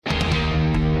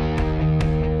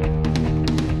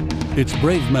It's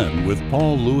Brave Men with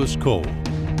Paul Lewis Cole.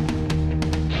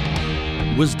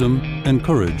 Wisdom and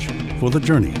courage for the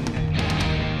journey.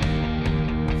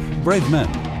 Brave Men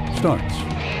starts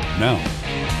now.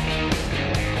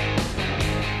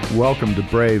 Welcome to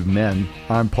Brave Men.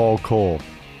 I'm Paul Cole.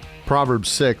 Proverbs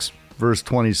 6, verse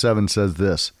 27 says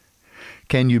this: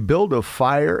 "Can you build a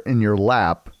fire in your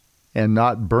lap and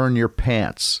not burn your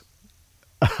pants?"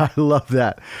 I love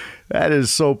that. That is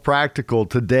so practical.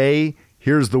 Today,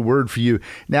 here's the word for you.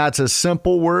 Now, it's a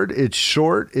simple word. It's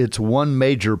short. It's one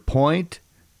major point,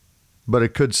 but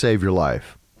it could save your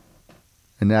life.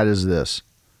 And that is this: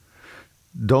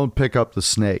 don't pick up the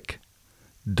snake.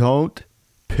 Don't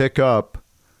pick up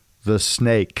the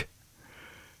snake.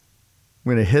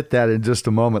 I'm going to hit that in just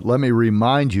a moment. Let me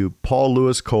remind you,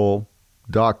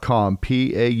 paullewiscole.com,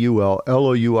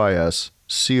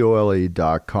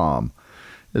 PaulLouisCole.com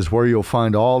is where you'll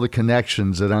find all the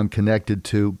connections that I'm connected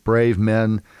to. Brave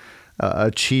Men,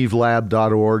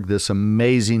 AchieveLab.org, this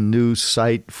amazing new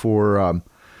site for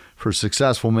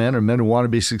successful men or men who want to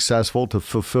be successful to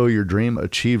fulfill your dream.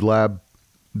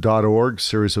 AchieveLab.org,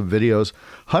 series of videos,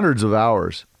 hundreds of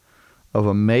hours of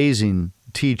amazing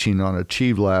teaching on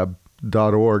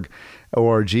AchieveLab.org,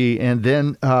 and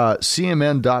then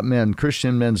CMN.men,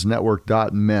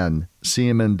 ChristianMen'sNetwork.men,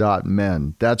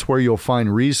 CMN.men. That's where you'll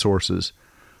find resources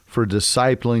for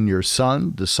discipling your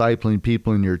son, discipling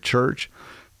people in your church,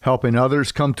 helping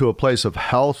others come to a place of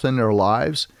health in their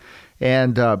lives.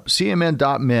 And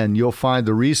CMN.men, you'll find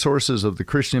the resources of the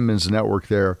Christian Men's Network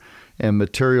there, and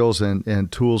materials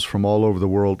and tools from all over the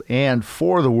world and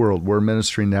for the world. We're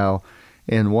ministering now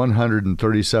in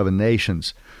 137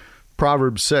 nations.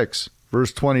 Proverbs 6,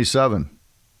 verse 27.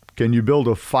 Can you build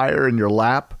a fire in your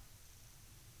lap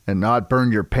and not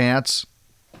burn your pants?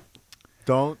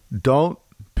 Don't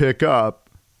pick up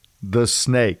the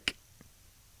snake.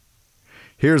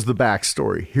 Here's the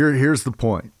backstory. Here's the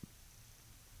point.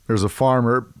 There's a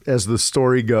farmer, as the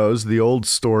story goes, the old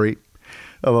story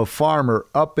of a farmer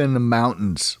up in the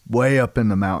mountains, way up in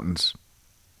the mountains.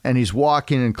 And he's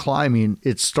walking and climbing.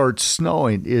 It starts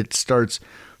snowing. It starts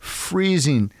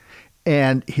freezing.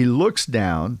 And he looks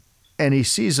down and he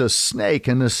sees a snake,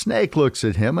 and the snake looks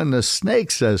at him, and the snake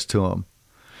says to him,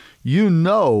 "You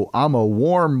know I'm a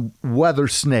warm weather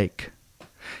snake,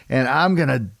 and I'm going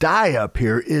to die up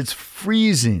here. It's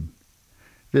freezing.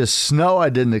 This snow, I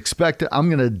didn't expect it.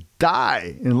 I'm going to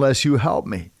die unless you help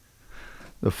me."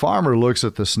 The farmer looks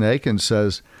at the snake and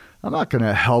says, "I'm not going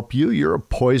to help you. You're a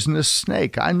poisonous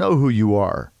snake. I know who you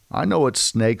are. I know what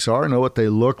snakes are. I know what they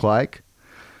look like."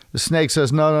 The snake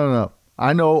says, No.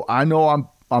 I know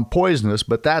I'm poisonous,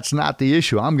 but that's not the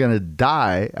issue. I'm going to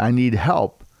die. I need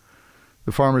help."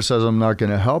 The farmer says, "I'm not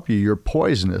going to help you. You're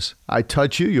poisonous. I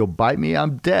touch you, you'll bite me,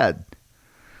 I'm dead."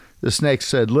 The snake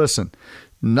said, "Listen,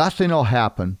 nothing will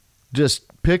happen. Just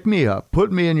pick me up,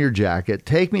 put me in your jacket,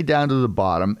 take me down to the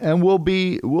bottom, and we'll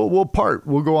part.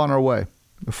 We'll go on our way."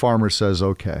 The farmer says,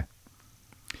 "Okay."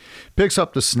 Picks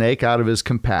up the snake out of his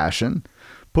compassion,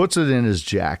 puts it in his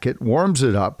jacket, warms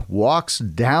it up, walks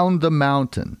down the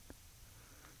mountain,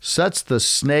 sets the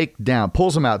snake down,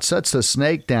 pulls him out, sets the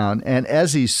snake down, and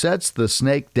as he sets the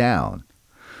snake down,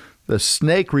 the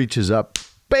snake reaches up,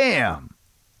 bam,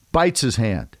 bites his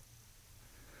hand.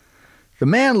 The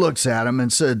man looks at him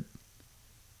and said,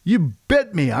 "You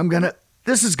bit me.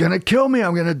 This is going to kill me.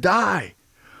 I'm going to die.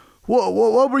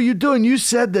 What were you doing? You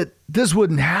said that this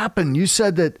wouldn't happen. You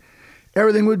said that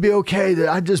everything would be okay, that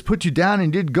I'd just put you down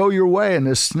and you'd go your way." And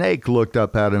the snake looked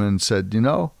up at him and said,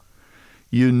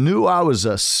 "You knew I was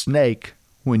a snake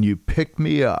when you picked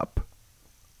me up."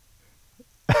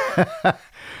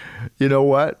 You know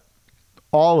what?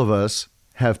 All of us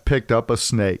have picked up a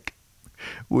snake.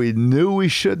 We knew we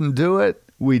shouldn't do it.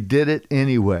 We did it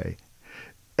anyway.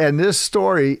 And this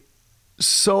story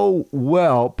so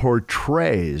well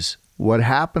portrays what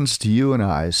happens to you and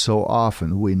I so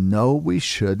often. We know we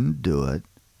shouldn't do it,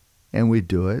 and we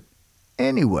do it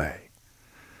anyway.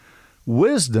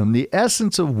 Wisdom, the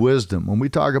essence of wisdom, when we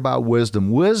talk about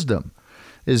wisdom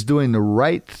is doing the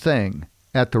right thing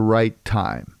at the right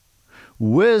time.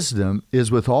 Wisdom is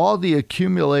with all the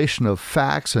accumulation of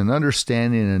facts and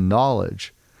understanding and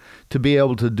knowledge to be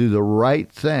able to do the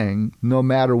right thing no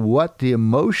matter what the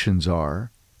emotions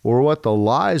are or what the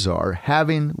lies are,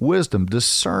 having wisdom,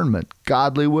 discernment,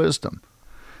 godly wisdom.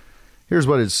 Here's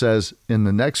what it says in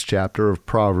the next chapter of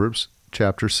Proverbs,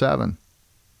 chapter 7.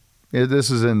 This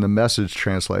is in the Message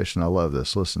translation. I love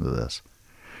this. Listen to this.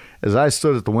 "As I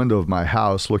stood at the window of my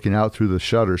house, looking out through the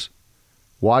shutters,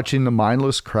 watching the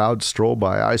mindless crowd stroll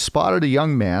by, I spotted a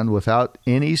young man without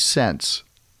any sense."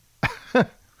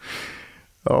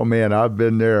 Oh man, I've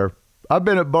been there. I've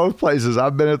been at both places.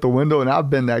 I've been at the window and I've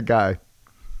been that guy.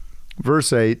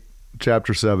 Verse 8,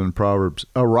 chapter 7, Proverbs.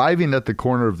 Arriving at the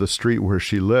corner of the street where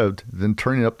she lived, then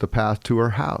turning up the path to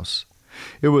her house.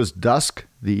 It was dusk,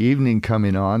 the evening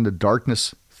coming on, the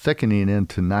darkness thickening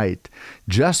into night.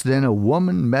 Just then a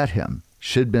woman met him.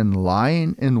 She'd been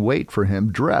lying in wait for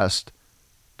him, dressed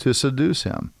to seduce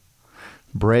him.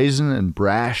 Brazen and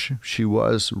brash she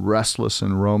was, restless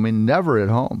and roaming, never at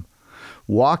home.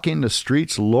 Walking the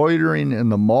streets, loitering in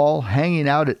the mall, hanging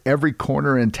out at every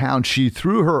corner in town, she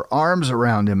threw her arms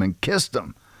around him and kissed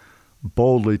him,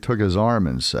 boldly took his arm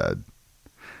and said,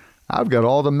 I've got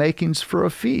all the makings for a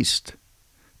feast.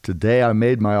 Today I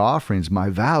made my offerings, my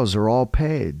vows are all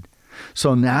paid.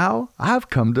 So now I've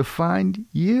come to find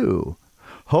you,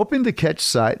 hoping to catch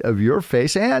sight of your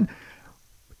face, and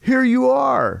here you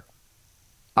are.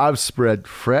 I've spread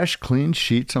fresh, clean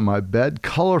sheets on my bed,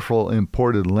 colorful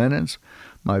imported linens.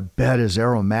 My bed is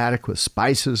aromatic with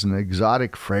spices and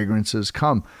exotic fragrances.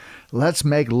 Come, let's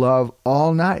make love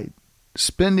all night,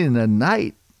 spending the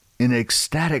night in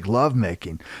ecstatic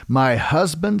lovemaking. My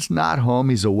husband's not home.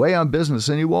 He's away on business,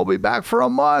 and he won't be back for a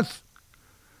month.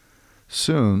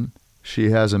 Soon, she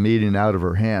has him eating out of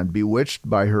her hand, bewitched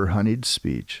by her honeyed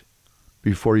speech.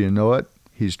 Before you know it,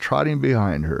 he's trotting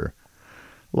behind her,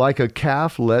 like a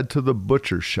calf led to the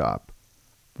butcher's shop,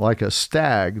 like a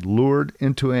stag lured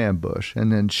into ambush and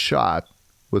then shot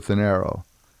with an arrow,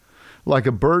 like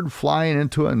a bird flying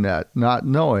into a net, not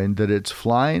knowing that its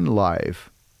flying life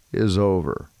is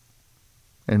over.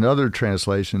 Another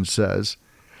translation says,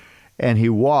 and he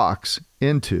walks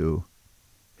into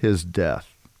his death.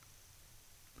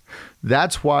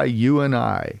 That's why you and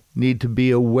I need to be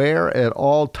aware at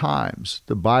all times.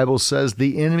 The Bible says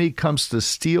the enemy comes to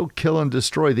steal, kill, and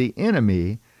destroy. The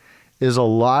enemy is a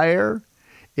liar.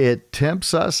 It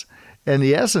tempts us. And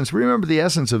the essence, remember the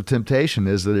essence of temptation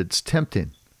is that it's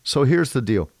tempting. So here's the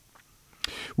deal.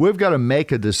 We've got to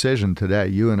make a decision today,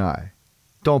 you and I.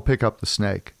 Don't pick up the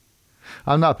snake.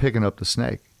 I'm not picking up the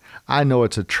snake. I know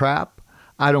it's a trap.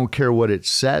 I don't care what it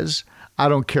says. I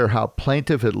don't care how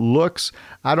plaintive it looks.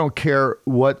 I don't care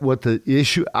what the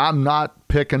issue. I'm not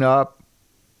picking up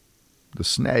the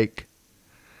snake.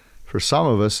 For some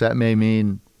of us, that may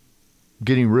mean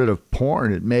getting rid of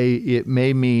porn. It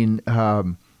may mean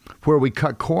where we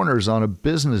cut corners on a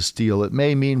business deal. It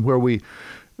may mean where we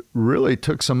really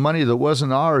took some money that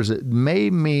wasn't ours. It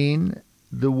may mean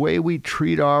the way we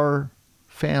treat our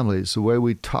families, the way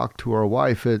we talk to our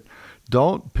wife.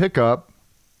 Don't pick up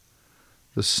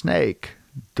the snake.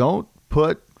 Don't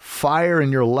put fire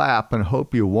in your lap and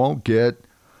hope you won't get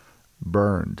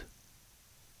burned.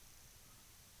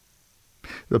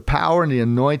 The power and the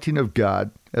anointing of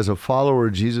God as a follower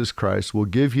of Jesus Christ will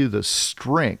give you the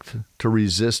strength to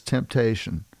resist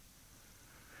temptation.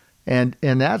 And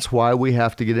that's why we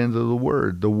have to get into the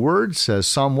Word. The Word says,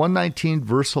 Psalm 119,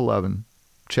 verse 11,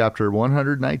 chapter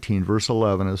 119, verse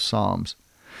 11 of Psalms,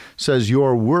 says,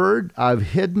 your word I've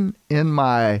hidden in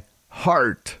my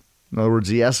heart. In other words,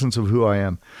 the essence of who I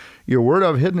am. Your word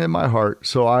I've hidden in my heart,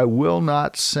 so I will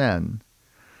not sin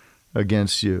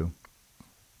against you.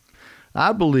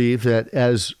 I believe that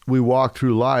as we walk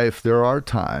through life, there are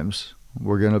times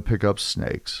we're going to pick up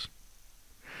snakes.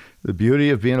 The beauty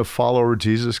of being a follower of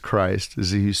Jesus Christ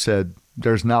is that he said,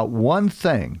 there's not one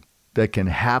thing that can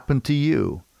happen to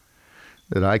you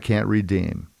that I can't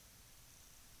redeem.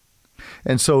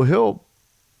 And so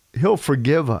he'll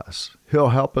forgive us. He'll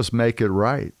help us make it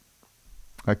right.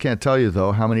 I can't tell you,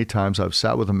 though, how many times I've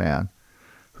sat with a man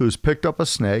who's picked up a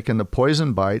snake and the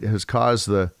poison bite has caused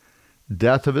the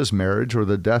death of his marriage or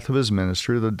the death of his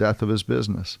ministry or the death of his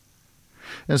business.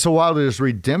 And so while there's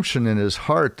redemption in his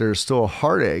heart, there's still a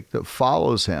heartache that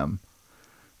follows him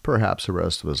perhaps the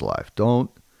rest of his life. Don't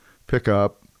pick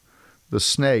up the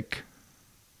snake.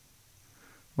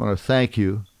 I want to thank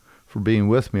you for being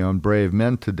with me on Brave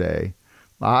Men today.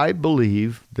 I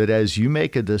believe that as you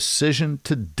make a decision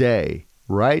today,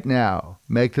 right now,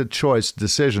 make the choice,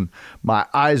 decision, my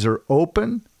eyes are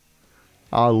open,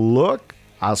 I'll look,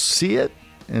 I'll see it,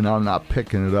 and I'm not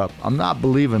picking it up. I'm not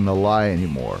believing the lie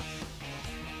anymore.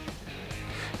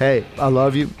 Hey, I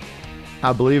love you.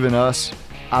 I believe in us.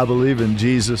 I believe in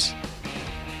Jesus.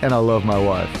 And I love my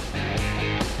wife.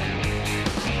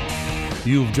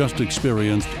 You've just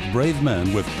experienced Brave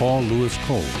Men with Paul Louis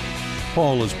Cole.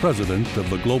 Paul is president of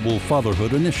the Global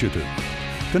Fatherhood Initiative.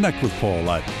 Connect with Paul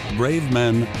at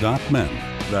bravemen.men.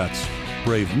 That's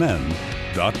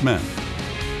bravemen.men.